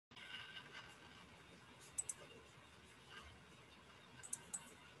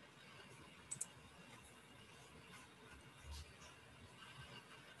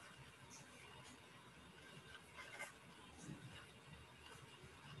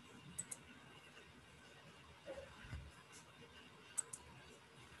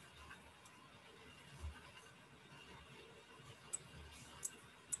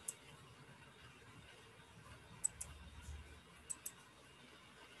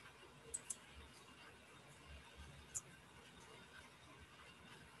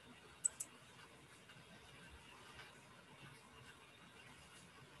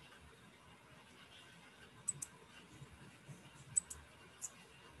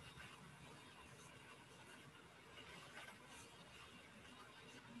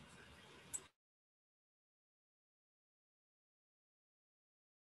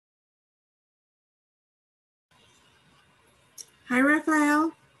Hi,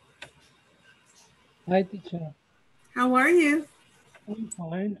 Raphael. Hi, teacher. How are you? I'm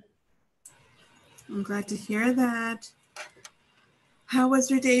fine. I'm glad to hear that. How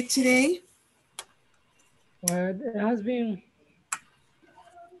was your day today? Well, it has been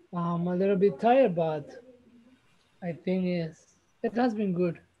a little bit tired, but I think it has been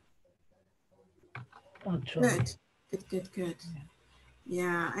good, actually. Good.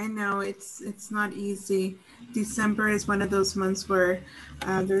 Yeah, I know it's not easy. December is one of those months where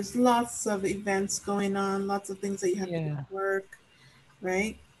there's lots of events going on, lots of things that you have to do Yeah. at work,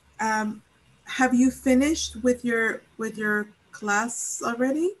 right? Have you finished with your class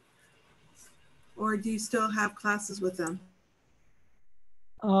already, or do you still have classes with them?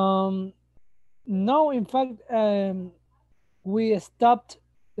 No, in fact, we stopped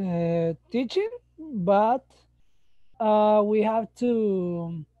teaching, but we have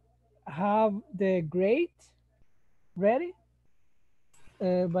to have the grade ready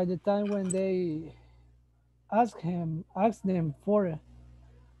by the time when they ask them for it.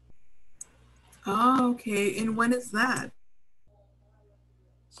 Oh, okay. And when is that?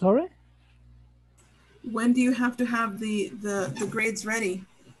 Sorry? When do you have to have the grades ready?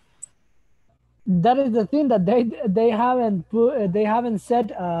 That is the thing that they haven't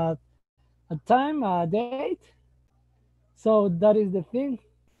set a time, a date. So that is the thing.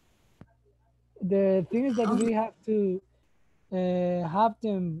 The thing is that Oh, we have to have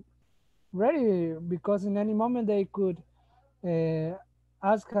them ready because in any moment they could uh,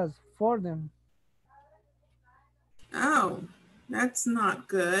 ask us for them. oh, that's not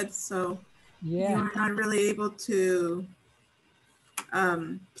good. So Yeah, you're not really able to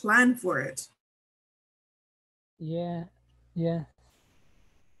plan for it. yeah, yeah.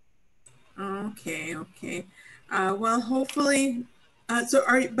 Okay. Well, hopefully.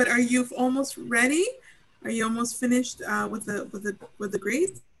 But are you almost ready? Are you almost finished with the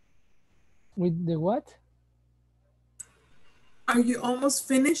grades? With the what? Are you almost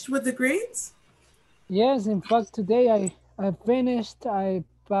finished with the grades? Yes, in fact, today I finished. I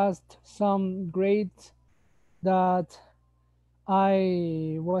passed some grades that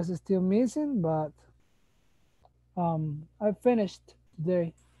I was still missing, but I finished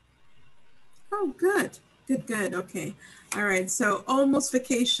today. Oh, good. Okay, all right. So almost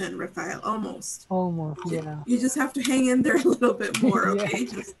vacation, Raphael. Almost. Almost, yeah. You just have to hang in there a little bit more. Yeah. Okay.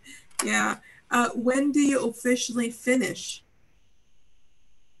 Yeah. When do you officially finish?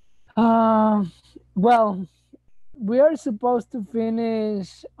 Uh, well, we are supposed to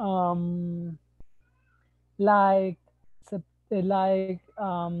finish like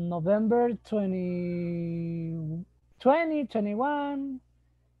November 2021.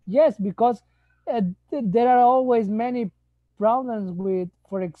 Yes, because there are always many problems with,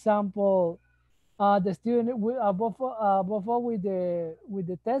 for example, the student above all with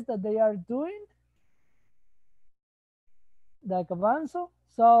the test that they are doing, like Avanzo.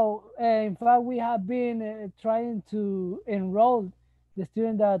 So in fact, we have been trying to enroll the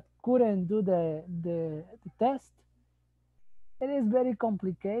student that couldn't do the test. It is very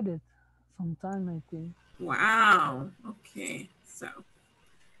complicated sometimes, I think. Wow. Okay. So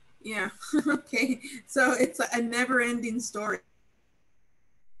yeah. Okay. So it's a never-ending story.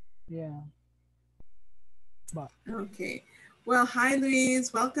 Yeah, but Okay. Well, hi,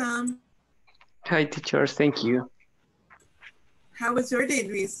 Louise. Welcome. Hi, teachers. Thank you. How was your day,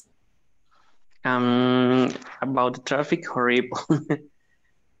 Louise? About the traffic, horrible.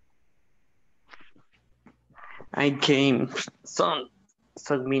 I came some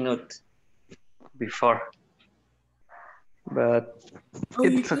minute before, but Oh,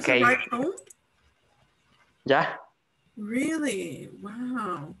 you it's just okay. arrived home? Yeah, Really?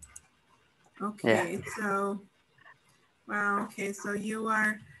 Wow. yeah. Okay. So, wow. Okay. So you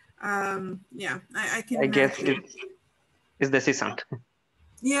are, yeah, I can I guess imagine. it's the season.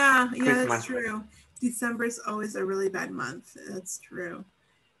 Yeah, that's Christmas. true. December is always a really bad month. That's true.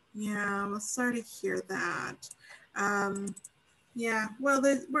 Yeah, well, sorry to hear that. Um, yeah, well,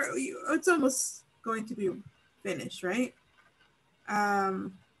 it's almost going to be finished, right?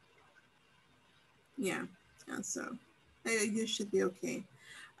 Um, yeah, so you should be okay.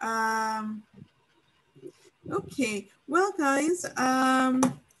 Um, okay, well, guys,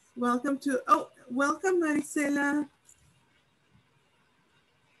 welcome, Maricela.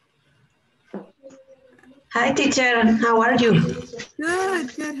 Hi, teacher. How are you?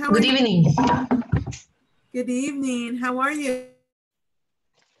 Good. How are Good you? evening. Good evening. How are you?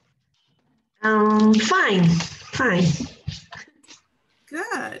 Fine.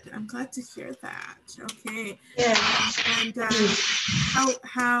 Good. I'm glad to hear that. Okay. Yeah. And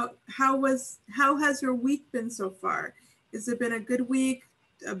how has your week been so far? Has it been a good week,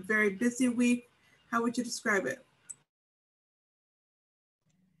 a very busy week? How would you describe it?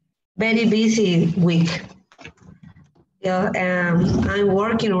 Very busy week. Yeah, I'm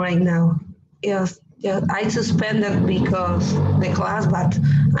working right now. Yes, yeah, I suspended because the class, but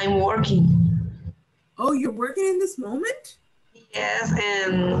I'm working. Oh, you're working in this moment? Yes,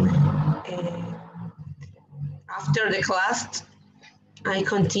 and after the class, I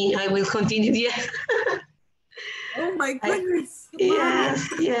will continue. Yes. Oh my goodness. Yes,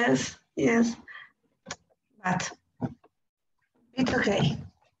 yes, yes. But it's okay.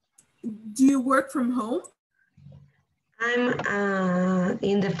 Do you work from home? I'm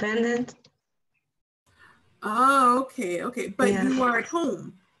independent. Oh, okay, okay. But Yes. you are at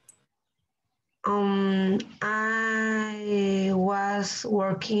home. I was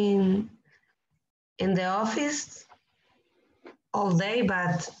working in the office all day,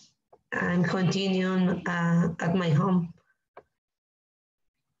 but I'm continuing at my home.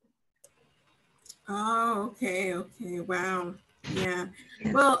 Oh, okay, okay. Wow. Yeah.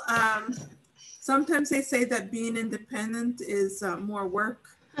 Well, sometimes they say that being independent is more work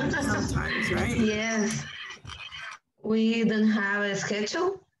sometimes, right? Yes. We don't have a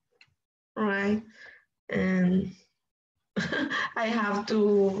schedule, right? And I have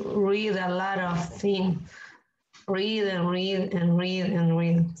to read a lot of things. Read and read and read and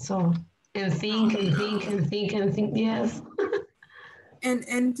read. So, and think and think and think and think. Yes.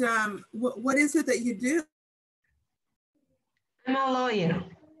 And what is it that you do? I'm a lawyer.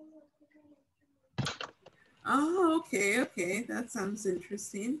 Oh, okay, okay. That sounds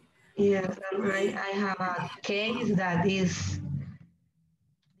interesting. Yes, and I have a case that is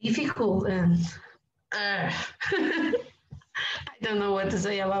difficult and I don't know what to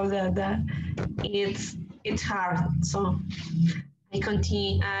say about that. That it's hard. So I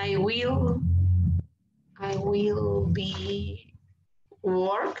continue. I will be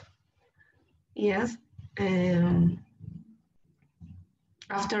work. Yes,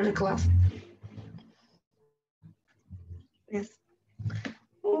 after the class. Yes.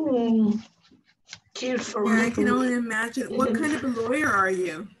 Care for Yeah, me. I can only imagine. What kind of a lawyer are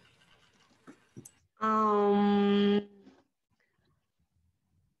you? Um,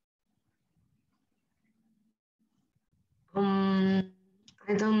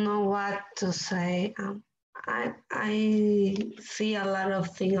 I don't know what to say. I see a lot of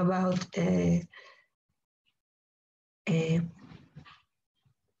things about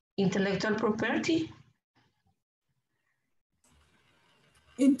intellectual property.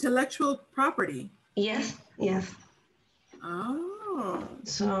 Intellectual property. Yes, yes. Oh.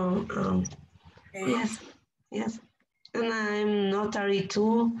 So Okay. yes, yes. And I'm notary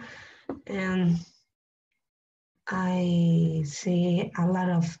too, and I see a lot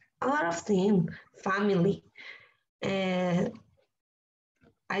of things. Family. I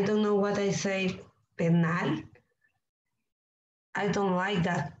don't know what I say. Penal. I don't like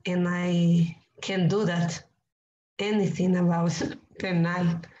that, and I can do that. Anything about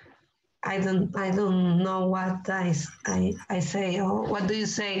penal. I don't know what I say. Or what do you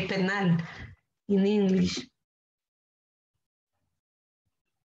say penal in English?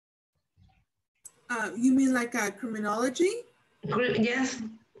 You mean like criminology? Yes,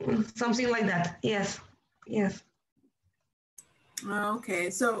 something like that. Yes, yes.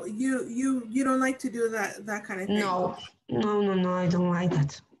 Okay, so you don't like to do that kind of thing? No, no. I don't like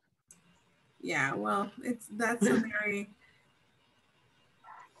that. Yeah, well, that's a very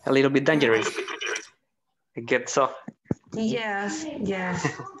A little bit dangerous. I get so. Yes, yes,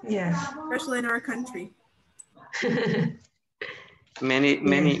 yes. especially in our country.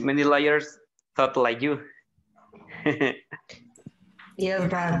 Many lawyers thought like you. Yes,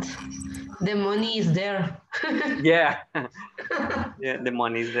 but the money is there. Yeah. Yeah, the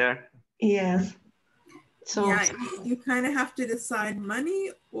money is there. Yes. So Yeah, you kind of have to decide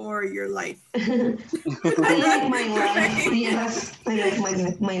money or your life. I like my life. Yes, I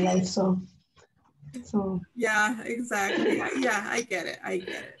like my life. So Yeah, exactly. Yeah, I get it. I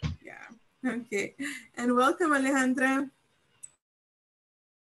get it. Yeah. Okay. And welcome, Alejandra.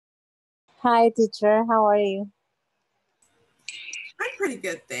 Hi, teacher. How are you? I'm pretty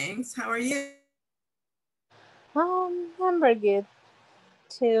good, thanks. How are you? I'm very good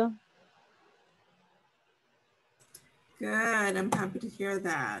too. Good. I'm happy to hear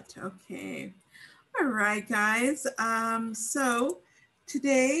that. Okay. All right, guys. So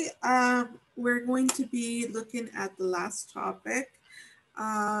today we're going to be looking at the last topic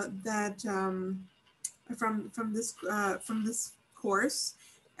that from this course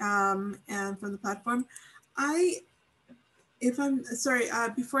and from the platform. If I'm sorry,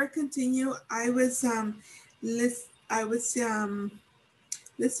 before I continue, I was I was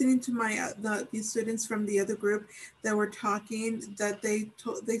listening to my the students from the other group that were talking, that they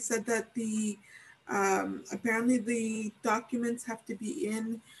said that the apparently the documents have to be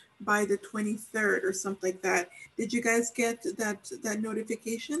in by the 23rd or something like that. Did you guys get that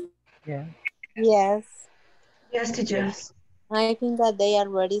notification? Yeah. Yes. Yes, teacher. Yes. I think that they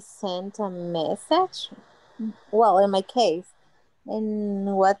already sent a message. Well, in my case, in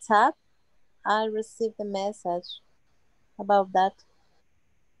WhatsApp, I received a message about that.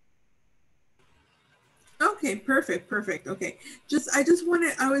 Okay, perfect. Okay,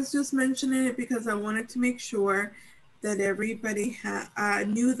 I was just mentioning it because I wanted to make sure that everybody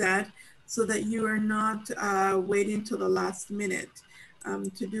knew that, so that you are not waiting till the last minute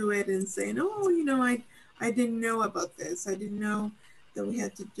to do it and saying, oh, I didn't know about this. I didn't know that we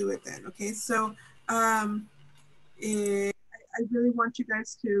had to do it then. Okay, so I really want you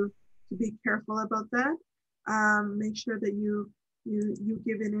guys to be careful about that. Make sure that you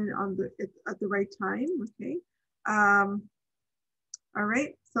give it in on at the right time. Okay. All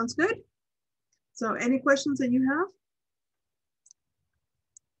right. Sounds good. So, any questions that you have?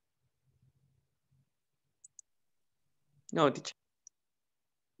 No, teacher.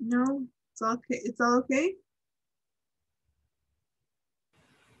 No. It's all okay. It's all okay.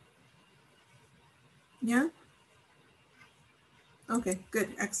 Yeah. Okay, good,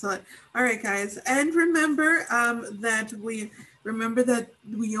 excellent. All right, guys, and remember that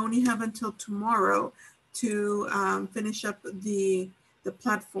we only have until tomorrow to finish up the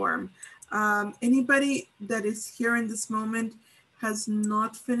platform. Anybody that is here in this moment has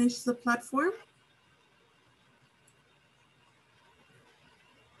not finished the platform?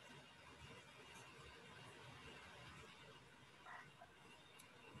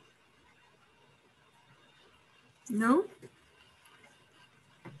 No?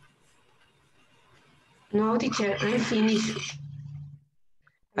 No, teacher, I'm finished.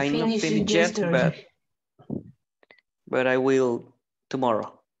 I I'm not finished finished yet, yesterday. but I will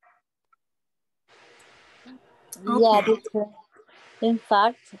tomorrow. Yeah, Okay. teacher. In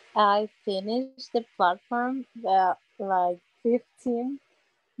fact, I finished the platform like 15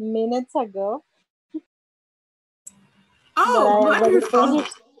 minutes ago, but Oh, I already wonderful.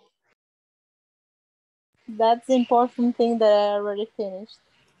 finished. That's the important thing that I already finished.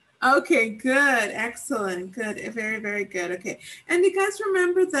 Okay, good, excellent, good, very good. Okay, and you guys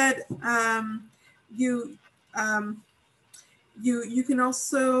remember that you um, you can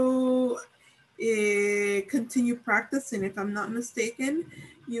also continue practicing. If I'm not mistaken,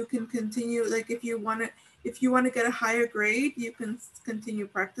 you can continue, like if you want to get a higher grade, you can continue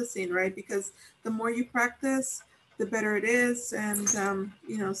practicing, right? Because the more you practice, the better it is, and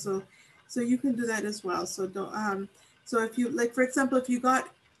so you can do that as well. So don't so if you, like, for example, if you got,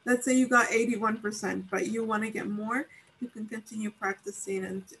 let's say you got 81%, but you want to get more, you can continue practicing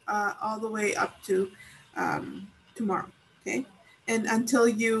and all the way up to tomorrow. Okay, and until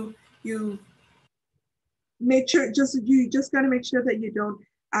you make sure, you just got to make sure that you don't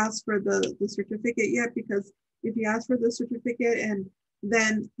ask for the certificate yet, because if you ask for the certificate, and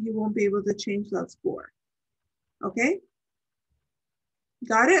then you won't be able to change that score. Okay,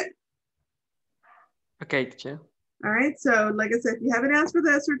 got it? Okay, teacher. All right, so like I said, if you haven't asked for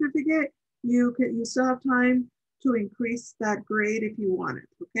that certificate, you still have time to increase that grade if you want it.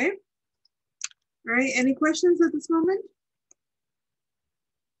 Okay, all right, any questions at this moment?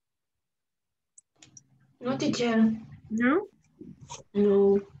 No, teacher. No?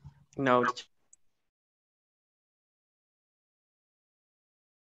 No. No, teacher.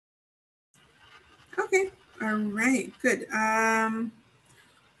 Okay, all right, good.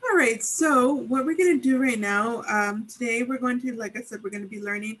 All right, so what we're going to do right now, today we're going to, like I said, we're going to be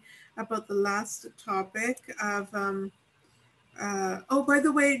learning about the last topic of, oh, by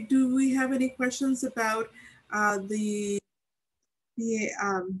the way, do we have any questions about the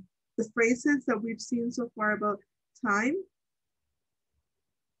phrases that we've seen so far about time?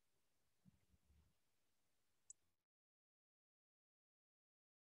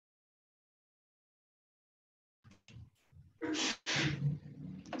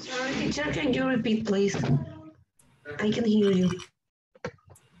 Sorry, teacher, can you repeat, please? I can hear you.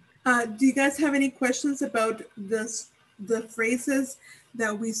 Do you guys have any questions about the phrases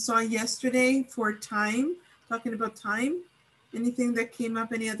that we saw yesterday for time, talking about time? Anything that came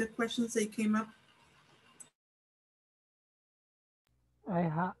up, any other questions that came up? I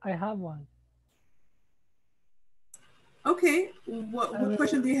have one. Okay, what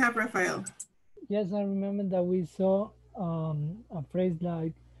question do you have, Rafael? Yes, I remember that we saw a phrase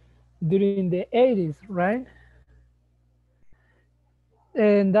like during the 80s, right?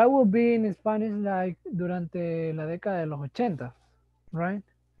 And that will be in Spanish like durante la década de los 80, right?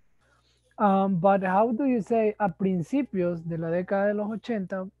 But how do you say a principios de la década de los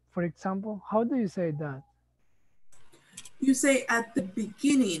 80, for example? How do you say that? You say at the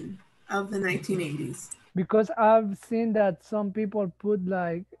beginning of the 1980s. Because I've seen that some people put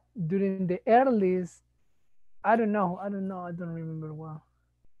like during the earliest, I don't know, I don't remember well.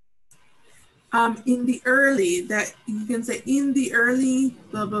 In the early, that you can say in the early,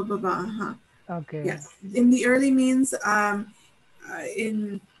 blah, blah, blah, blah. Okay. Yes, in the early means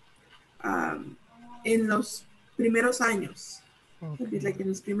in los primeros años. Okay. It'd be like in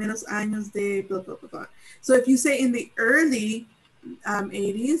los primeros años de blah, blah, blah, blah. So if you say in the early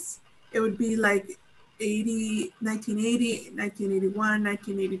 80s, it would be like 1980, 1981,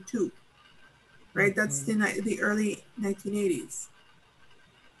 1982, right? That's the early 1980s.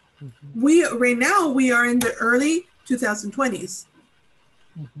 Right now we are in the early 2020s,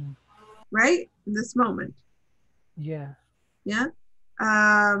 right? In this moment. Yeah. Yeah.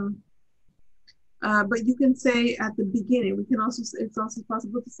 But you can say at the beginning. We can also say, it's also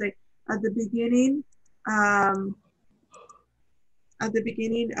possible to say at the beginning of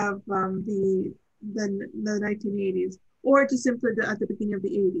the 1980s, or to simply at the beginning of the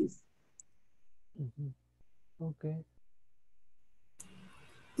 80s. Okay.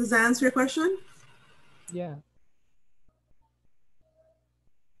 Does that answer your question? Yeah.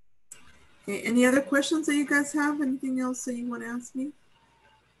 Okay. Any other questions that you guys have? Anything else that you want to ask me?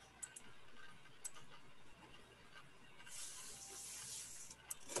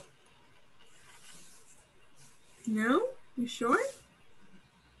 No? You sure?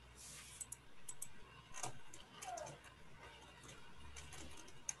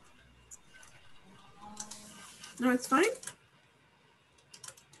 No, it's fine?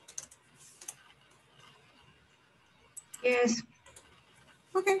 Yes.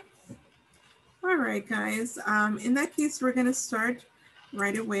 Okay. All right, guys. In that case, we're going to start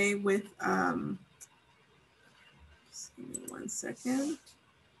right away with, just give me 1 second.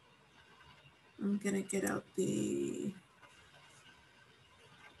 I'm going to get out the,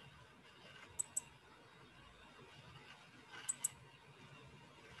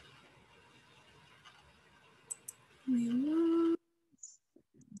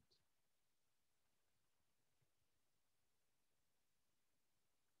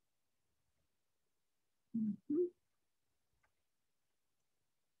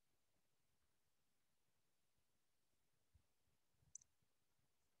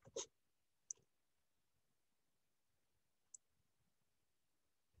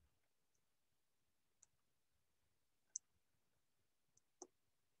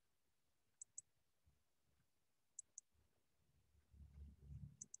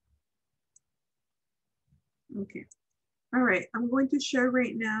 okay. All right, I'm going to share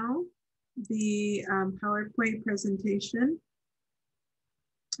right now the PowerPoint presentation.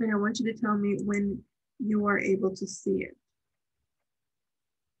 And I want you to tell me when you are able to see it.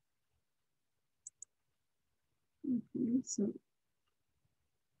 Okay, so.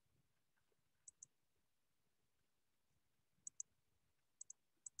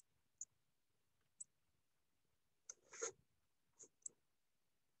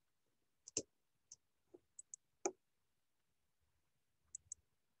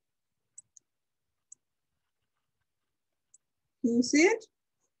 Can you see it?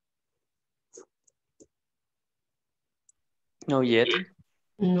 No yet.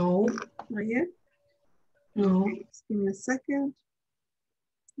 No. Not yet? No. Just give me a second.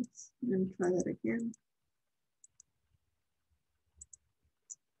 Let me try that again.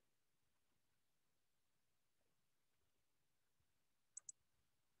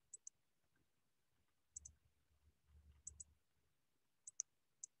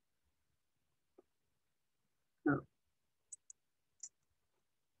 Oh.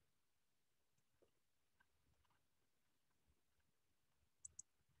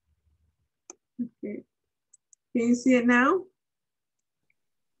 Okay. Can you see it now?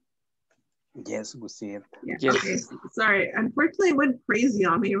 Yes, we see it. Yeah. Yes. Okay. Sorry. Unfortunately, it went crazy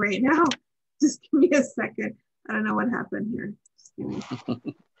on me right now. Just give me a second. I don't know what happened here. Just give me.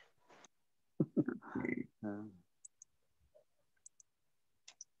 Okay.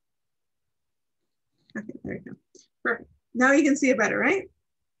 Okay, there you go. Perfect. Now you can see it better, right?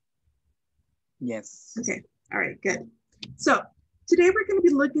 Yes. Okay. All right, good. So today we're going to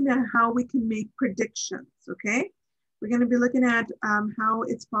be looking at how we can make predictions, okay? We're going to be looking at how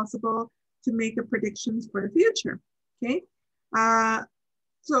it's possible to make a predictions for the future, okay?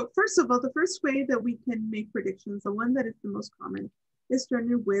 So first of all, the first way that we can make predictions, the one that is the most common, is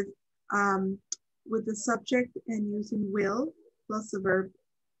starting with the subject and using will plus the verb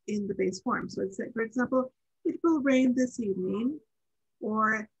in the base form. So it's, for example, it will rain this evening,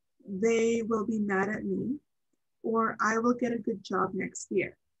 or they will be mad at me, or I will get a good job next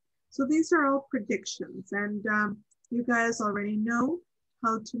year. So these are all predictions, and you guys already know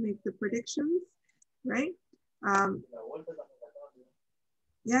how to make the predictions, right?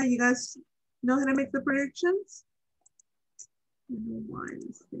 Yeah, you guys know how to make the predictions? I don't know why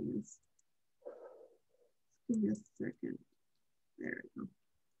this thing is, give me a second. There we go.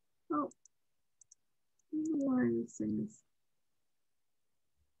 Oh, I don't know why this thing is.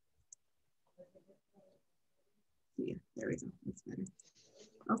 Yeah, there we go, that's better.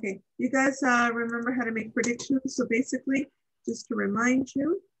 Okay, you guys remember how to make predictions? So basically, just to remind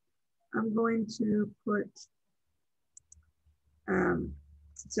you, I'm going to put,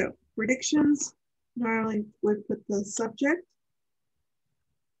 so predictions, normally we put the subject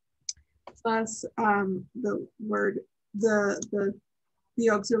plus the word, the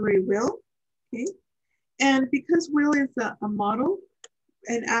auxiliary will, okay? And because will is a model,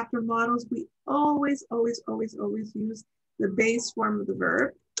 and after models, we always use the base form of the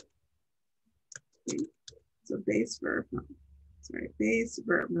verb. Okay. So base verb, no, sorry, base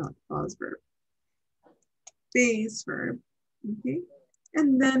verb, not clause verb. Base verb, okay?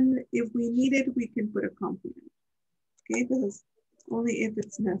 And then if we need it, we can put a complement, okay? Because only if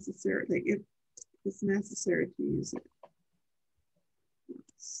it's necessary, like if it's necessary to use it.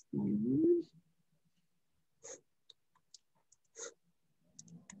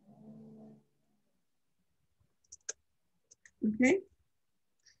 Okay.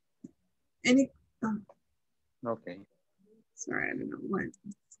 Any, Okay. sorry, I don't know what's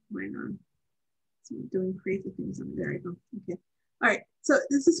going on. So I'm doing crazy things on there. I go. Okay. All right. So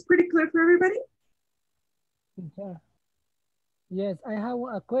this is pretty clear for everybody? Teacher. Yes, I have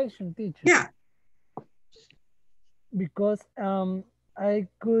a question, teacher. Yeah. Because I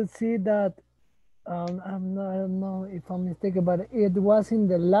could see that I don't know if I'm mistaken, but it was in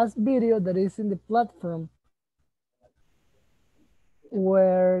the last video that is in the platform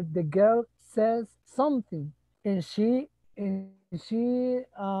where the girl says something and she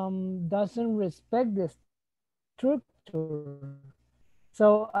doesn't respect the structure.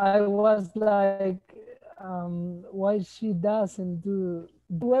 So I was like, why she doesn't do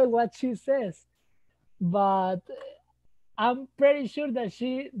well what she says, but I'm pretty sure that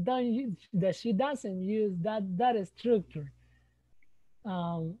she doesn't use that structure.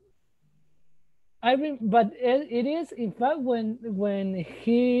 But it is in fact when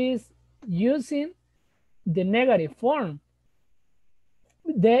he's using the negative form.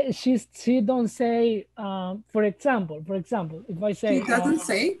 She don't say, for example, if I say She doesn't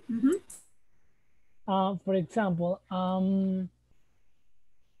say. For example,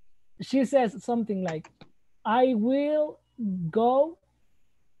 she says something like, I will go.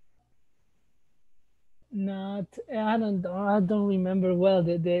 Not, I don't remember well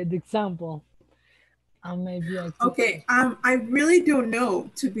the example. Maybe I could. Okay, I really don't know,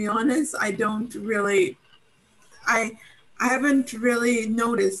 to be honest. I don't really, I haven't really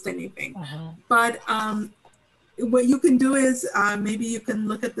noticed anything. But what you can do is maybe you can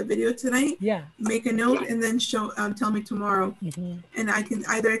look at the video tonight, make a note, and then show tell me tomorrow, and I can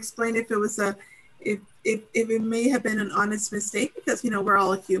either explain if it was if it may have been an honest mistake, because we're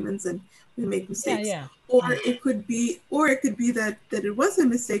all humans and we make mistakes, or it could be that it was a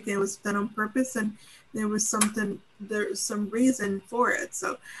mistake and it was done on purpose and there's some reason for it.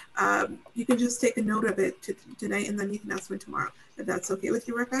 So you can just take a note of it tonight, and then you can ask me tomorrow if that's okay with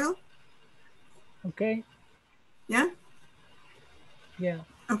you, Rafael. Okay. Yeah? Yeah.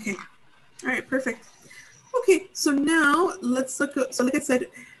 Okay. All right, perfect. Okay, so now let's look at, so like I said,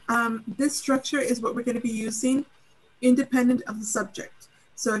 this structure is what we're going to be using independent of the subject.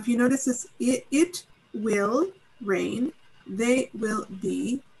 So if you notice this, it will rain, they will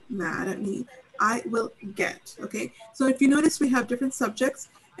be mad at me, I will get, okay? So if you notice, we have different subjects,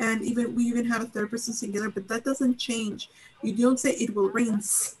 and we even have a third person singular, but that doesn't change. You don't say it will rain.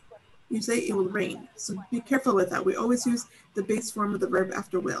 You say it will rain. So be careful with that. We always use the base form of the verb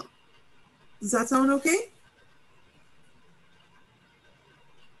after will. Does that sound okay?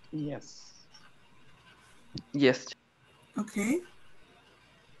 Yes. Yes. Okay.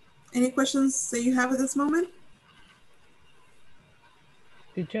 Any questions that you have at this moment?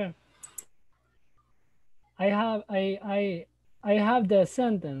 Teacher, I have the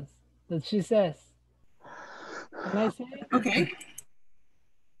sentence that she says. Can I say it? Okay.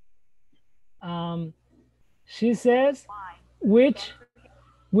 She says, which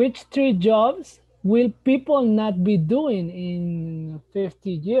 3 jobs will people not be doing in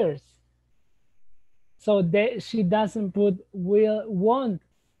 50 years? So she doesn't put will want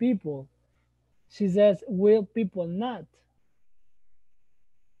people. She says will people not.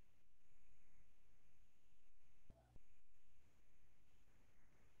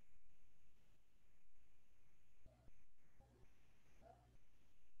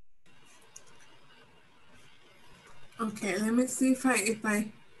 Okay, let me see if I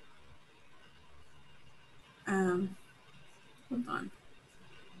hold on.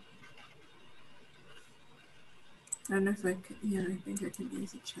 I don't know if I can, yeah, I think I can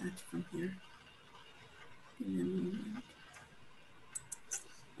use a chat from here.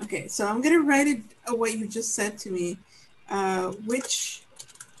 Okay, so I'm gonna write it what you just said to me. Which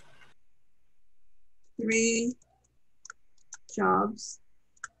 3 jobs?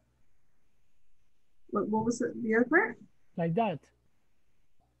 What was the other part? Like that.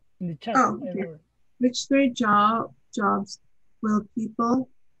 In the chat. Oh, okay. Which 3 jobs will people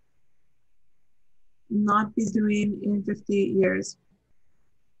not be doing in 50 years?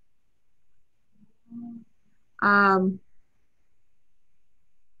 3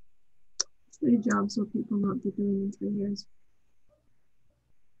 jobs will people not be doing in 3 years?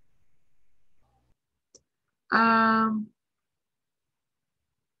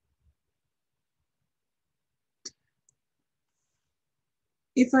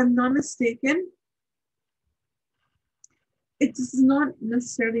 If I'm not mistaken, it is not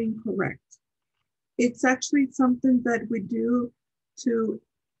necessarily incorrect. It's actually something that we do to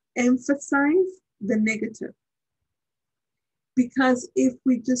emphasize the negative. Because if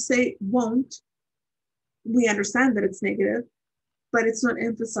we just say won't, we understand that it's negative, but it's not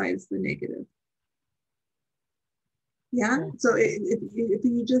emphasize the negative. Yeah. Okay. So if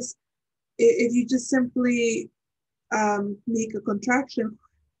you just simply make a contraction,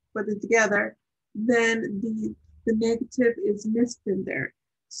 put it together, then the negative is missed in there.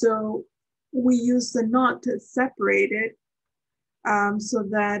 So we use the not to separate it so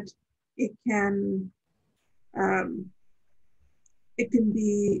that it can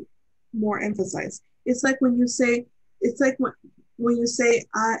be more emphasized. It's like when you say, when you say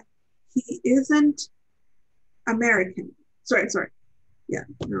he isn't American. Sorry. Yeah,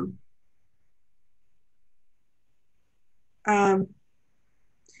 no.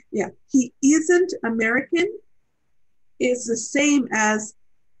 Yeah, he isn't American is the same as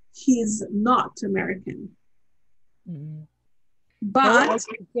he's not American. Mm-hmm. But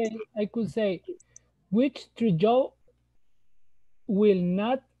so I could say, which 3 jobs will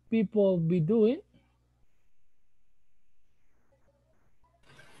not people be doing?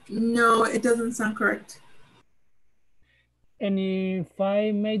 No, it doesn't sound correct. And if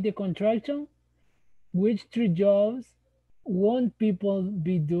I make the contraction, which 3 jobs won't people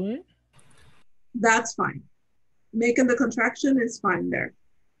be doing? That's fine. Making the contraction is fine there.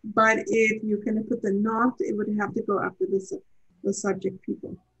 But if you can put the not, it would have to go after the subject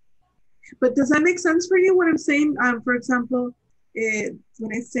people. But does that make sense for you, what I'm saying? For example,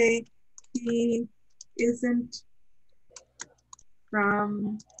 when I say he isn't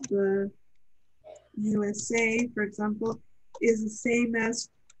from the USA, for example, is the same as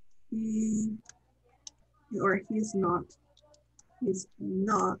he, or he's not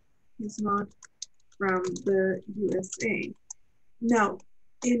from the USA. Now,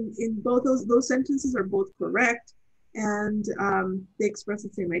 in both those sentences are both correct, and they express the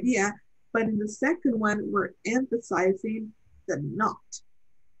same idea, but in the second one, we're emphasizing the not,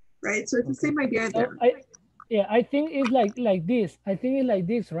 right? So it's the same idea there. I think it's like this. I think it's like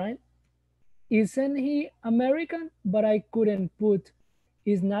this, right? Isn't he American? But I couldn't put,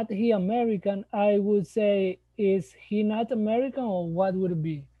 is not he American? I would say, is he not American, or what would it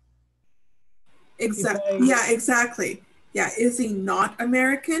be? Exactly. Yeah, exactly. Yeah, is he not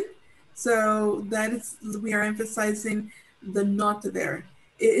American? So that is, we are emphasizing the not there.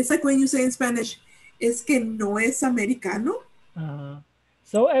 It's like when you say in Spanish, es que no es americano.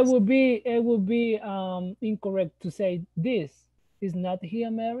 So it would be incorrect to say this. Is not he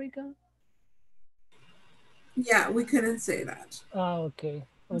American? Yeah, we couldn't say that. Okay.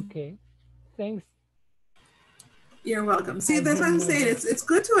 Thanks. You're welcome. See, that's what I'm saying. It's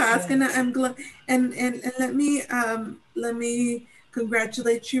good to ask, yeah. And I'm glad. And let me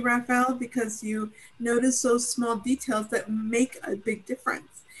congratulate you, Rafael, because you notice those small details that make a big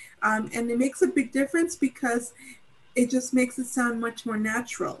difference. And it makes a big difference because it just makes it sound much more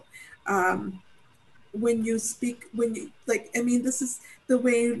natural. When you speak, this is the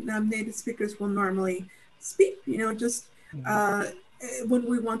way native speakers will normally speak. Just when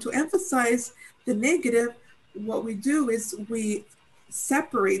we want to emphasize the negative, what we do is we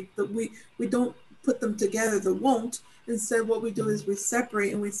separate we don't put them together, the won't. Instead, what we do is we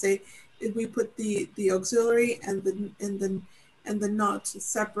separate and we say we put the auxiliary and the not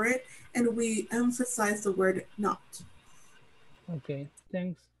separate, and we emphasize the word not. Okay,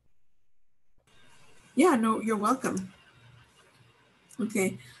 thanks. Yeah, no, you're welcome.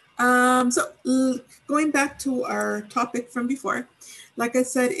 Okay, so going back to our topic from before, like I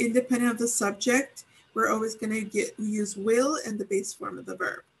said, independent of the subject, we're always going to use will and the base form of the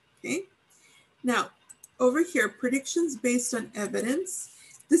verb. Okay, now over here, predictions based on evidence.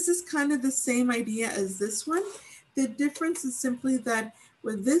 This is kind of the same idea as this one. The difference is simply that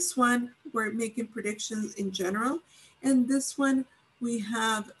with this one, we're making predictions in general, and this one we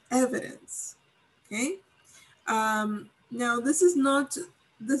have evidence. Okay. Now this is not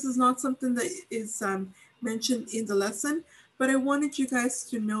something that is mentioned in the lesson, but I wanted you guys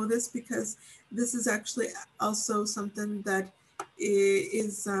to know this because this is actually also something that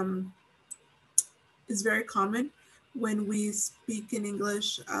is very common when we speak in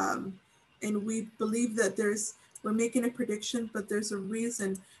English, and we believe that we're making a prediction, but there's a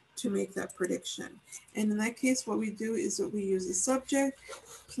reason to make that prediction. And in that case, what we do is that we use the subject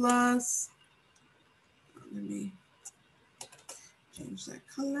plus, let me change that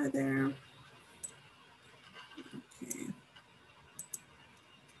color there. Okay.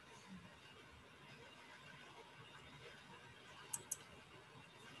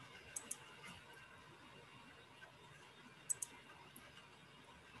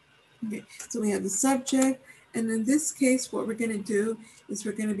 Okay, so we have the subject, and in this case, what we're going to do is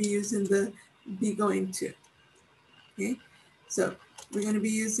we're going to be using the be going to. Okay, so we're going to be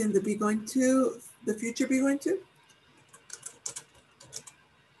using the be going to, the future be going to.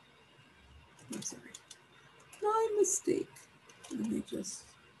 I'm sorry, my mistake. Let me just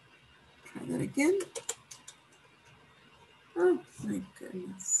try that again. Oh my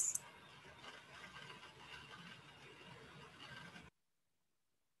goodness.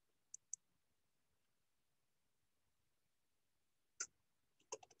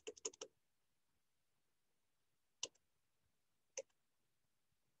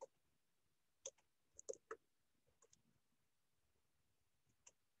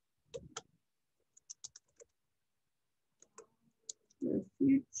 The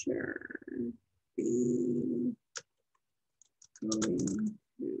future be going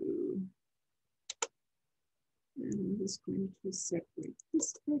to, and I'm just going to separate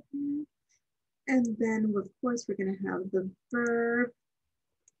this right here. And then, of course, we're going to have the verb.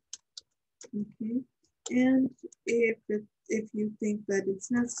 Okay. And if you think that it's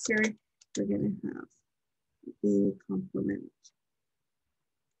necessary, we're going to have the complement.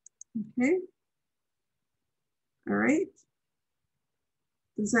 Okay. All right.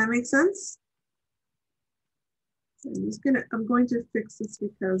 Does that make sense? So I'm going to fix this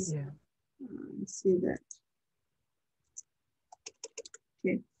because see that.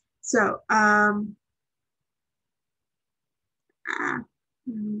 Okay. So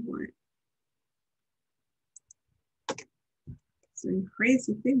what? Some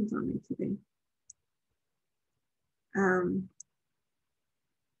crazy things on me today.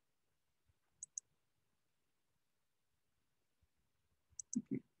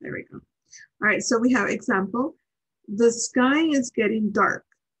 Okay, there we go. All right, so we have example. The sky is getting dark.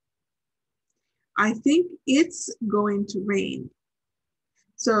 I think it's going to rain.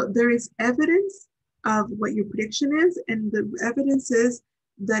 So there is evidence of what your prediction is, and the evidence is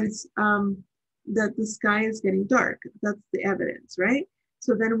that it's that the sky is getting dark. That's the evidence, right?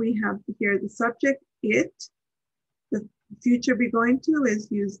 So then we have here the subject, it. The future be going to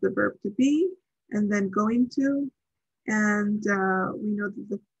is use the verb to be, and then going to, and we know that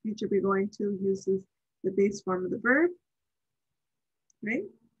the future be going to uses the base form of the verb, right?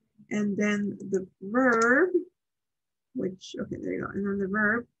 And then the verb, which, okay, there you go. And then the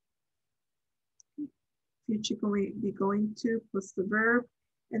verb, future be going to plus the verb,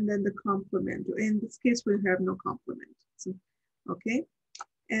 and then the complement. In this case, we have no complement. So, okay.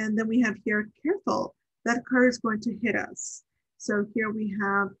 And then we have here, careful, that car is going to hit us. So here we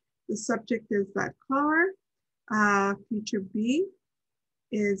have the subject is that car. Future be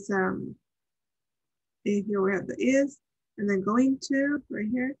is, here we have the is, and then going to right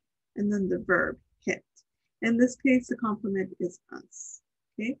here, and then the verb hit. In this case, the complement is us.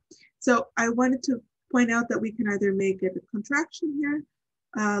 Okay. So I wanted to point out that we can either make it a contraction here,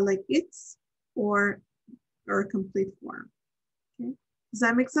 like it's, or a complete form. Okay. Does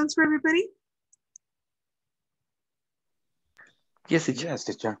that make sense for everybody? Yes,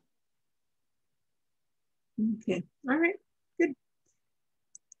 teacher. Okay. All right. Good.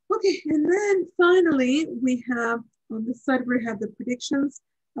 Okay. And then finally, we have on this side, we have the predictions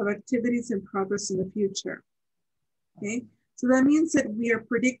of activities in progress in the future. Okay. So that means that we are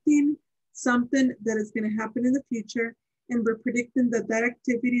predicting something that is going to happen in the future, and we're predicting that that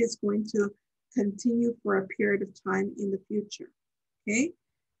activity is going to continue for a period of time in the future, okay?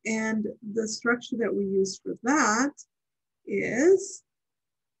 And the structure that we use for that is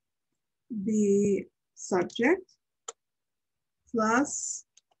the subject plus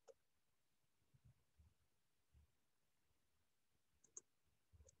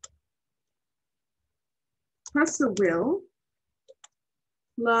the will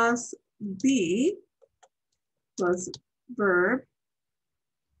plus be plus verb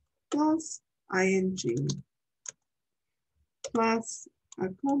plus ing plus a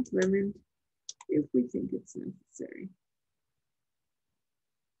complement if we think it's necessary.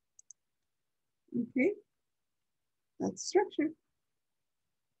 Okay, that's structure.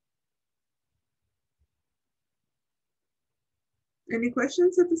 Any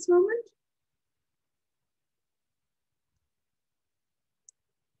questions at this moment?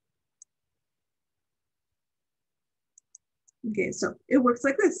 Okay, so it works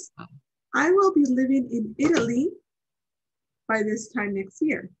like this. I will be living in Italy by this time next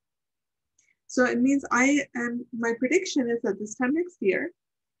year. So it means my prediction is that this time next year,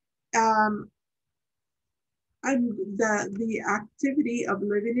 the activity of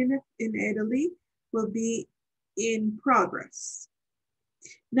living in Italy will be in progress.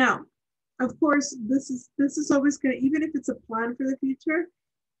 Now, of course, this is always going to, even if it's a plan for the future,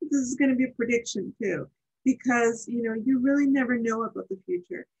 this is going to be a prediction too, because you really never know about the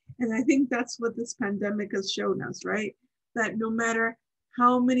future. And I think that's what this pandemic has shown us, right? That no matter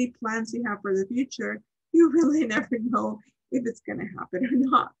how many plans you have for the future, you really never know if it's going to happen or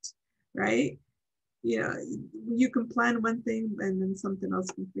not, right? You can plan one thing and then something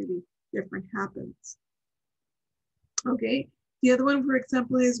else completely different happens. Okay, the other one, for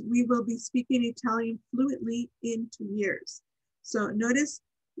example, is we will be speaking Italian fluently in 2 years. So notice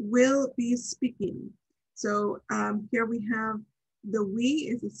will be speaking. So here we have the we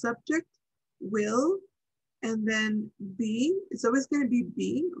is the subject, will, and then be. It's always going to be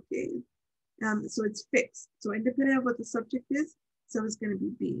be, okay? So it's fixed. So independent of what the subject is, it's always going to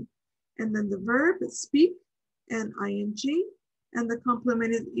be be. And then the verb is speak and ing, and the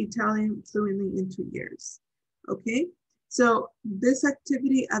complement is Italian fluently in 2 years. Okay, so this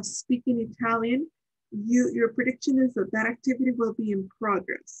activity of speaking Italian, your prediction is that that activity will be in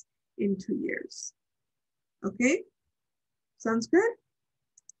progress in 2 years. Okay, sounds good?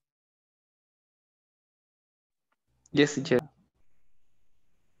 Yes, teacher.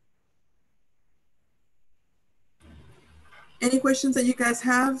 Any questions that you guys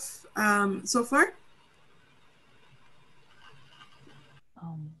have so far?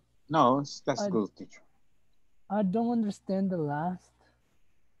 No, that's good, teacher. I don't understand the last.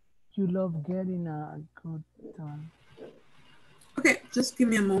 You love getting a good time. Okay, just give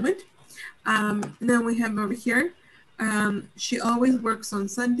me a moment. Then we have over here, she always works on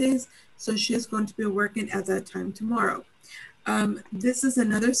Sundays, so she's going to be working at that time tomorrow. This is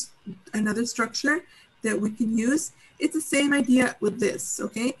another structure that we can use. It's the same idea with this,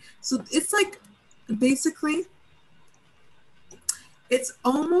 okay? So it's like, basically, it's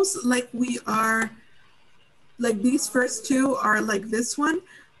almost like we are, like these first two are like this one,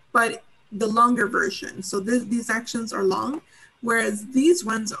 but the longer version. So these actions are long, whereas these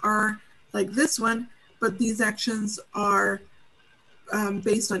ones are like this one, but these actions are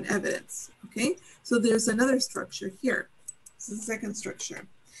based on evidence, okay? So there's another structure here. This is the second structure.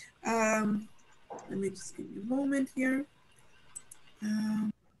 Let me just give you a moment here.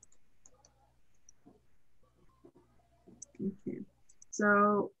 Okay,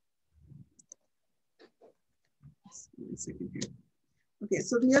 so just give me a second here. Okay,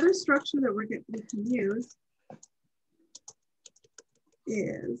 so the other structure that we can use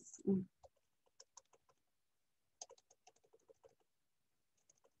is,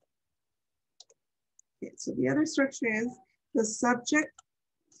 okay, so the other structure is the subject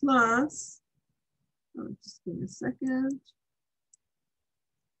plus, just give me a second.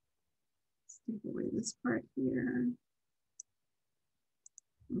 Let's take away this part here.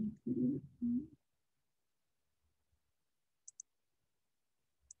 Okay.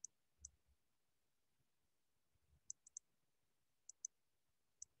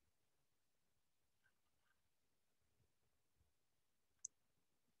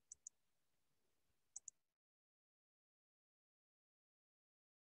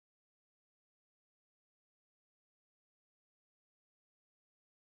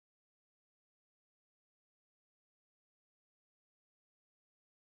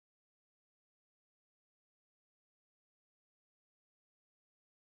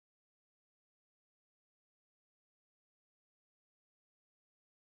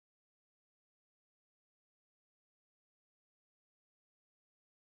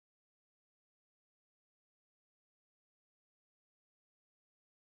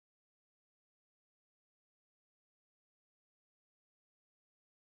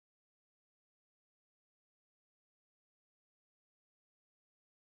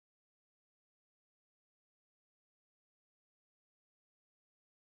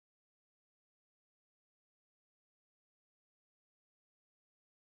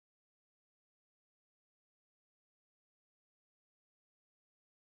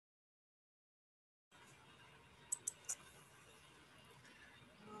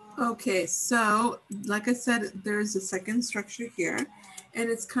 Okay, so like I said, there's a second structure here, and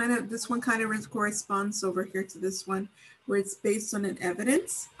it's kind of, this one kind of corresponds over here to this one, where it's based on an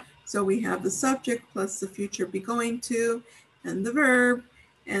evidence. So we have the subject plus the future be going to, and the verb,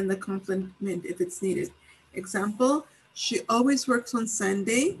 and the complement if it's needed. Example, she always works on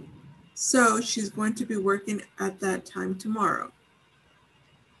Sunday, so she's going to be working at that time tomorrow.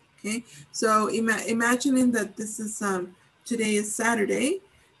 Okay, so imagining that this is, today is Saturday,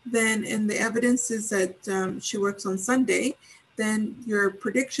 then, and the evidence is that she works on Sunday, then your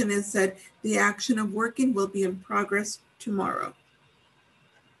prediction is that the action of working will be in progress tomorrow.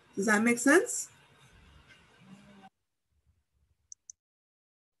 Does that make sense?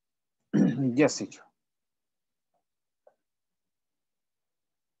 Yes, teacher.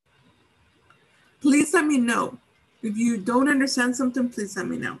 Please let me know. If you don't understand something, please let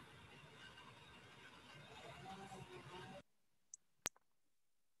me know.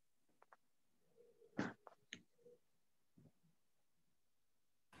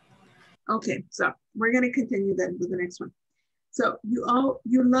 Okay, so we're going to continue then with the next one. So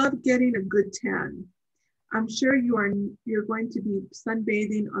you love getting a good tan. I'm sure you're going to be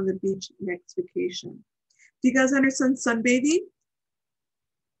sunbathing on the beach next vacation. Do you guys understand sunbathing?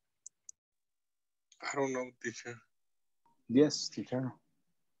 I don't know, teacher. Yes, teacher.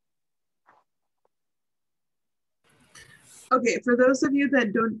 Okay, for those of you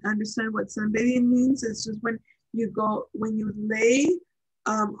that don't understand what sunbathing means, it's just when you lay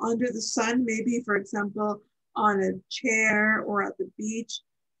under the sun, maybe for example, on a chair or at the beach,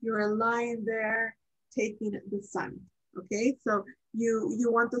 you're lying there taking the sun, okay? So you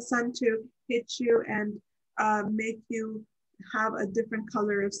want the sun to hit you and make you have a different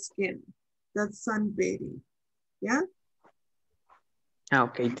color of skin. That's sunbathing, yeah?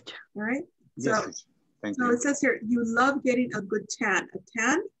 Okay, teacher. All right, Yes, so, teacher. Thank so you. it says here, you love getting a good tan. A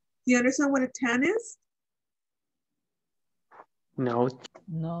tan, do you understand what a tan is? No.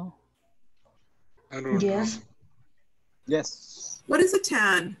 No. I don't know. Yes. Yes. What is a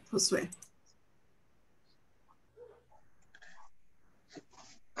tan, Josue?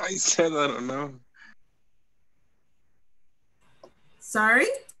 I said I don't know. Sorry?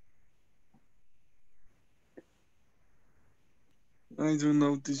 I don't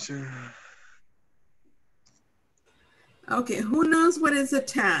know, teacher. Okay, who knows what is a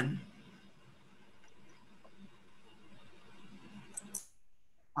tan?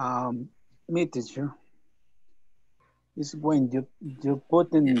 Me, teacher. Is when you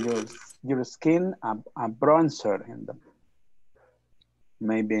put in your skin a bronzer in the,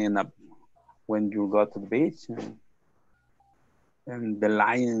 maybe in a, when you go to the beach and the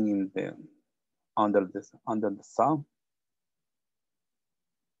lying in the under the sun.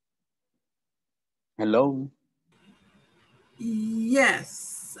 Hello.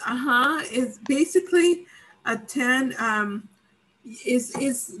 Yes, it's basically a tan is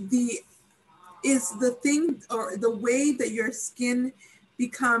the thing or the way that your skin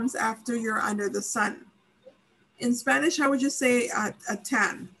becomes after you're under the sun. In Spanish, how would you say a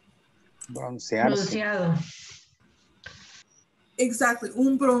tan? Broncearse. Bronceado. Exactly,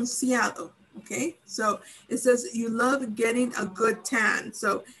 un bronceado. Okay, so it says you love getting a good tan.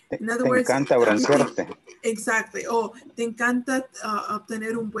 So in other words, te encanta broncearte. Exactly. Oh, te encanta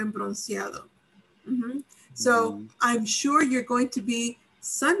obtener un buen bronceado. So I'm sure you're going to be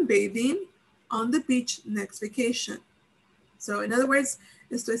sunbathing on the beach next vacation. So in other words,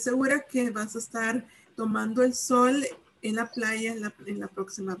 estoy segura que vas a estar tomando el sol en la playa en la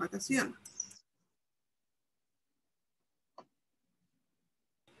próxima vacación.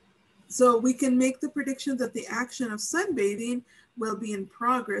 So we can make the prediction that the action of sunbathing will be in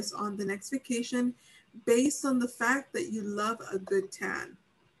progress on the next vacation based on the fact that you love a good tan.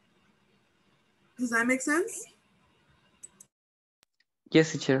 Does that make sense?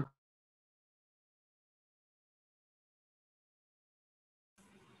 Yes, teacher.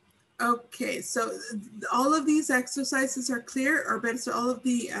 Okay, so all of these exercises are clear, or better, so all of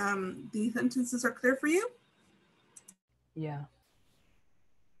the sentences are clear for you? Yeah.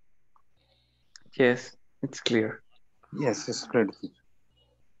 Yes, it's clear. Yes, it's clear.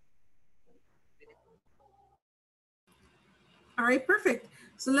 All right, perfect.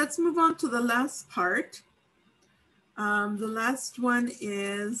 So let's move on to the last part. The last one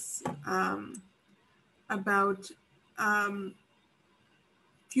is about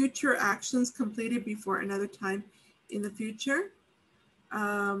future actions completed before another time in the future.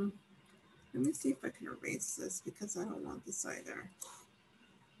 Let me see if I can erase this because I don't want this either.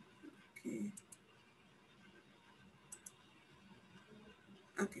 Okay.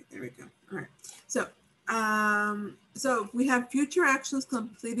 Okay, there we go. All right. So So we have future actions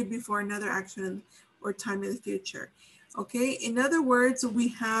completed before another action or time in the future. Okay, in other words, we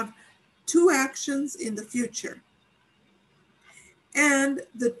have two actions in the future. And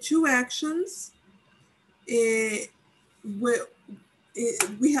the two actions, we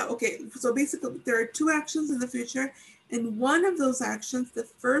have, okay, so basically there are two actions in the future, and one of those actions, the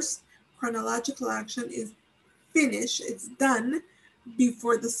first chronological action, is finished, it's done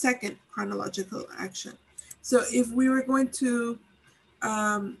before the second chronological action. So if we were going to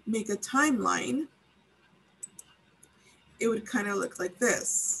make a timeline, it would kind of look like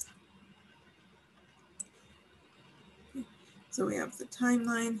this. So we have the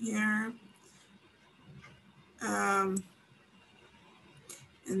timeline here. And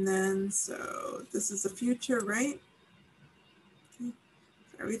then, so this is the future, right? Okay.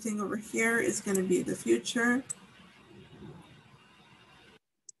 So everything over here is going to be the future.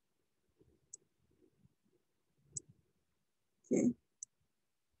 Okay.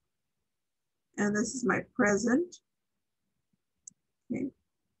 And this is my present. Okay.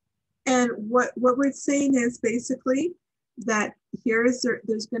 And what we're saying is basically that there's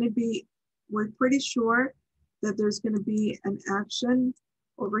going to be, we're pretty sure that there's going to be an action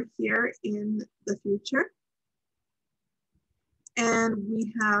over here in the future. And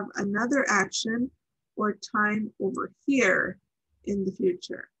we have another action or time over here in the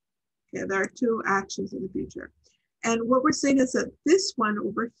future. Okay, there are two actions in the future. And what we're saying is that this one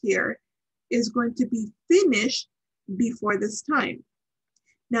over here is going to be finished before this time.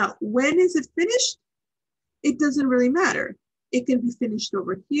 Now, when is it finished? It doesn't really matter. It can be finished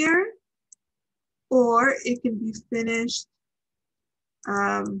over here, or it can be finished,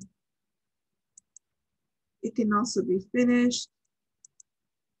 it can also be finished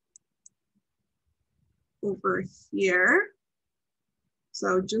over here.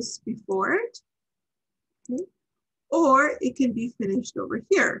 So just before it, okay? Or it can be finished over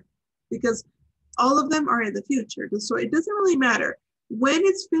here because all of them are in the future. So it doesn't really matter. When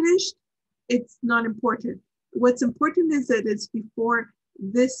it's finished, it's not important. What's important is that it's before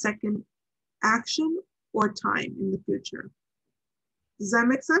this second action or time in the future. Does that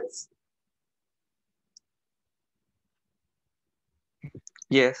make sense?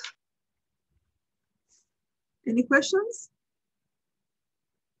 Yes. Any questions?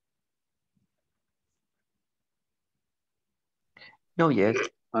 No, yes.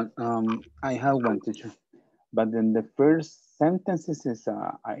 I have one, teacher. But then the first sentences is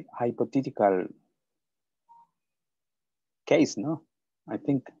a hypothetical case, no? I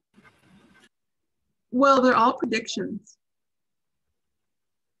think. Well, they're all predictions.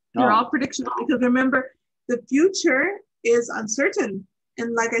 They're all predictions because remember, the future is uncertain.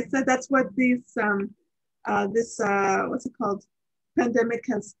 And like I said, that's what these, what's it called? Pandemic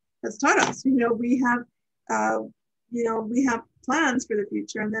has taught us. You know, we have plans for the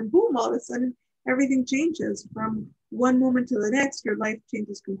future, and then boom, all of a sudden, everything changes from one moment to the next. Your life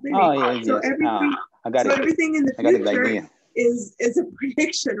changes completely. Oh, yeah, so yes. Everything in the future is a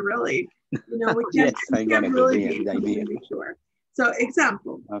prediction, really. You know, we can't, yes, we can't really be completely sure. So,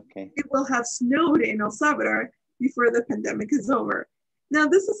 example, okay. It will have snowed in El Salvador before the pandemic is over. Now,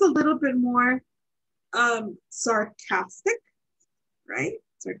 this is a little bit more sarcastic, right?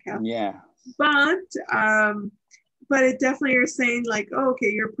 Sarcastic. Yeah. But it definitely are saying like, oh, okay,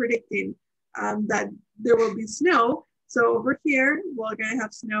 you're predicting that there will be snow. So over here, we're going to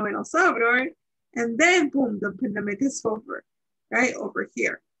have snow in El Salvador. And then, boom, the pandemic is over, right? Over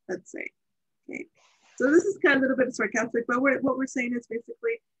here, let's say. Okay. So this is kind of a little bit sarcastic, but what we're saying is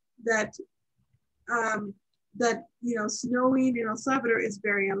basically that, snowing in El Salvador is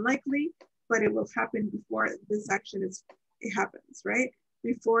very unlikely, but it will happen before this action happens, right?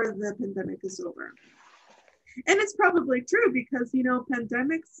 Before the pandemic is over. And it's probably true because,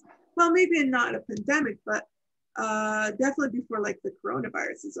 pandemics, well, maybe not a pandemic, but definitely before like the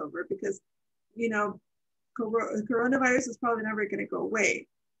coronavirus is over because, coronavirus is probably never going to go away,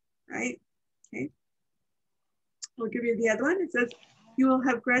 right? Okay. I'll give you the other one. It says, you will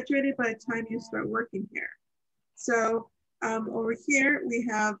have graduated by the time you start working here. So over here, we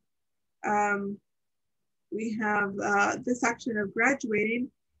have this action of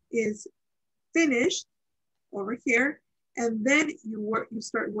graduating is finished over here, and then you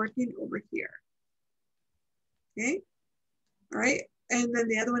start working over here. Okay, all right. And then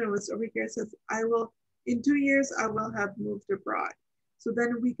the other one, it was over here, it says, in 2 years, I will have moved abroad. So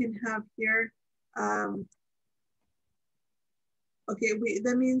then we can have here, that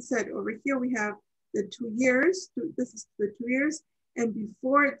means that over here we have the 2 years, this is the 2 years, and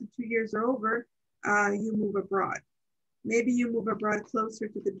before the 2 years are over, you move abroad. Maybe you move abroad closer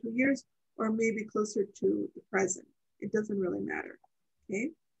to the 2 years, or maybe closer to the present. It doesn't really matter,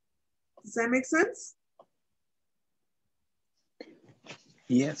 okay? Does that make sense?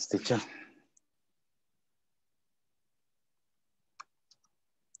 Yes, teacher.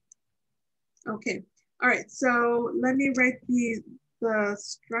 Okay, all right, so let me write the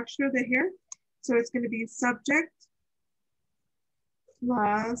structure here. So it's going to be subject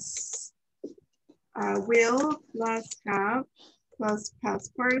plus will plus have plus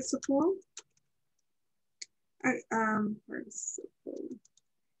past participle. Participle.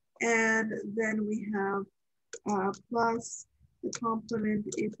 And then we have plus the complement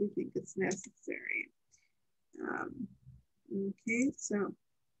if we think it's necessary. Okay, so.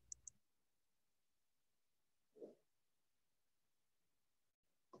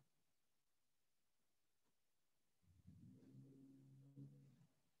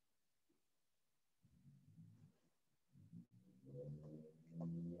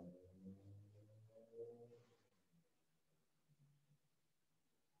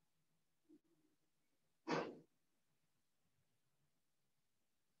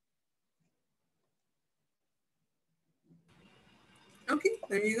 Okay,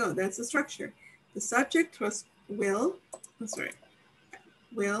 there you go. That's the structure. The subject was will. I'm sorry.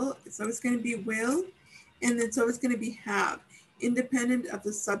 Will. It's always going to be will, and it's always going to be have, independent of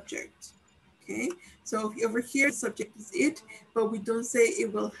the subject. Okay. So over here, the subject is it, but we don't say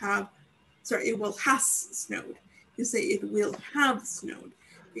it will have. Sorry, it will has snowed. You say it will have snowed,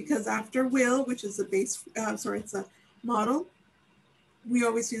 because after will, which is the base. It's a model. We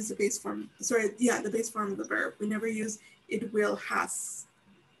always use the base form. The base form of the verb. We never use it will has.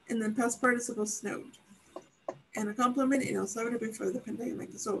 And then past participle snowed. And a complement in El Salvador before the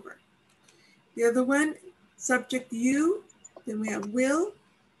pandemic is over. The other one, subject you, then we have will,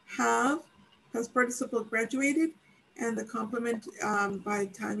 have, past participle graduated, and the complement by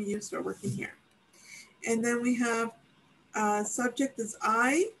the time you start working here. And then we have subject is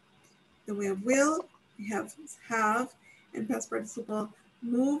I, then we have will, we have, and past participle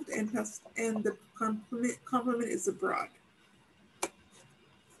moved, and the complement is abroad.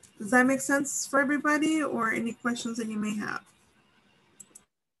 Does that make sense for everybody, or any questions that you may have?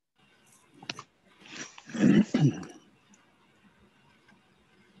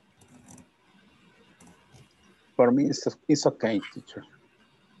 For me, it's okay, teacher.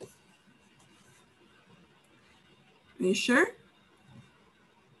 Are you sure?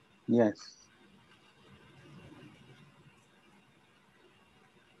 Yes.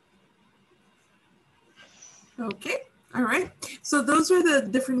 Okay, all right. So those are the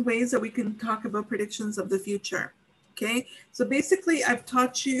different ways that we can talk about predictions of the future. Okay, so basically I've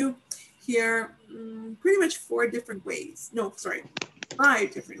taught you here pretty much 4 different ways. No, sorry,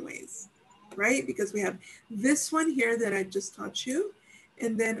 5 different ways, right? Because we have this one here that I just taught you.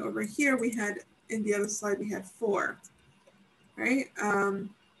 And then over here we had, in the other slide, we had 4, right? Hold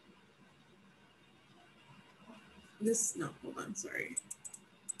on, sorry.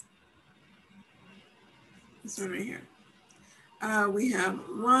 This one right here. We have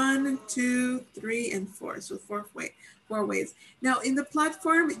 1, 2, 3, and 4. So 4 ways. Now in the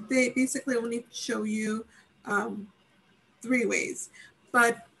platform, they basically only show you 3 ways.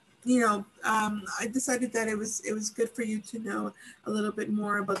 But I decided that it was good for you to know a little bit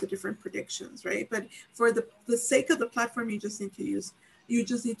more about the different predictions, right? But for the sake of the platform, you just need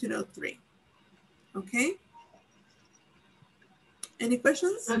to know 3. Okay. Any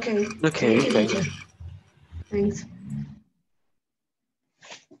questions? Okay. Okay, Thank you, okay. teacher. Thanks.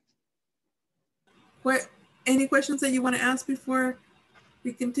 Any questions that you want to ask before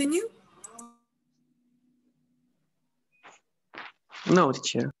we continue? No,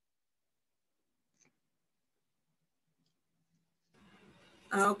 teacher.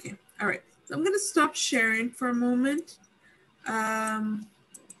 Okay, all right. So I'm going to stop sharing for a moment. Would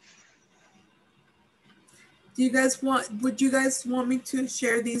you guys want me to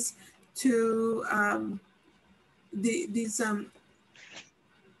share these to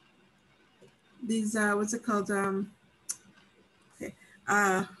what's it called?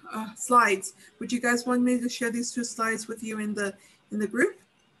 Slides. Would you guys want me to share these 2 slides with you in the group?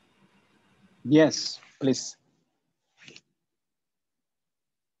 Yes, please.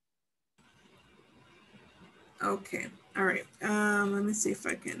 Okay, all right. Let me see if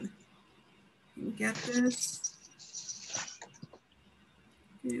I can get this.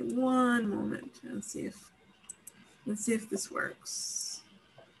 Okay, one moment. Let's see if this works.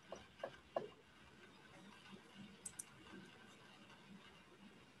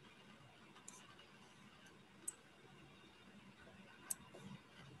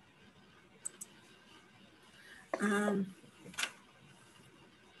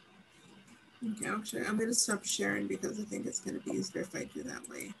 Okay, actually, I'm going to stop sharing because I think it's going to be easier if I do that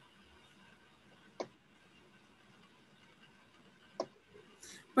way.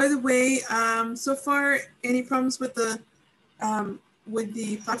 By the way, so far, any problems with the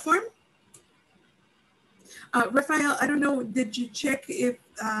platform? Rafael, I don't know, did you check if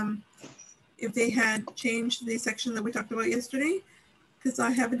they had changed the section that we talked about yesterday? Because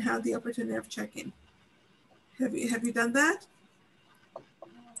I haven't had the opportunity of checking. Have you done that?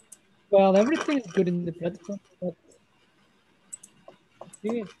 Well, everything is good in the platform, but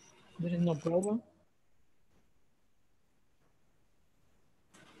there is no problem.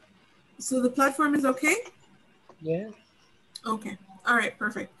 So the platform is okay? Yes. Okay. All right.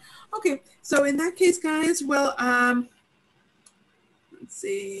 Perfect. Okay. So in that case, guys, well, let's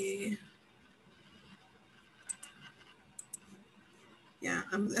see. Yeah,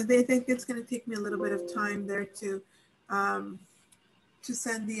 I think it's going to take me a little bit of time there to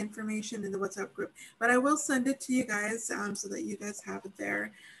send the information in the WhatsApp group, but I will send it to you guys so that you guys have it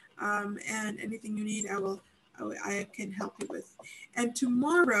there. And anything you need, I can help you with. And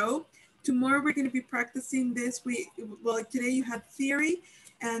tomorrow we're going to be practicing this. Well, today you had theory,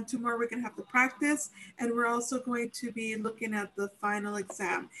 and tomorrow we're going to have the practice, and we're also going to be looking at the final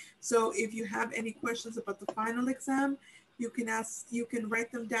exam. So if you have any questions about the final exam, you can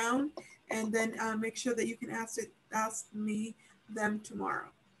write them down, and then make sure that you can ask me them tomorrow.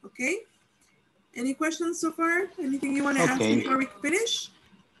 Okay? Any questions so far? Anything you want to ask before we finish?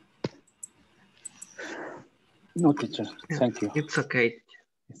 No, teacher. Thank you. It's okay.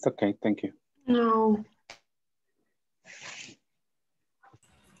 It's okay. Thank you. No.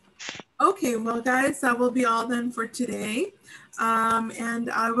 Okay, well, guys, that will be all then for today. And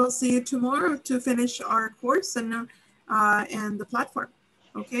I will see you tomorrow to finish our course and the platform.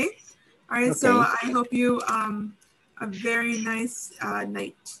 Okay? All right, okay. So I hope you a very nice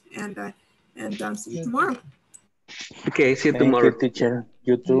night, and see you tomorrow. Okay, see you tomorrow. Thank you, teacher.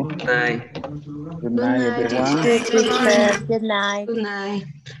 You too. Bye. Good night, everyone. Good night. Good night.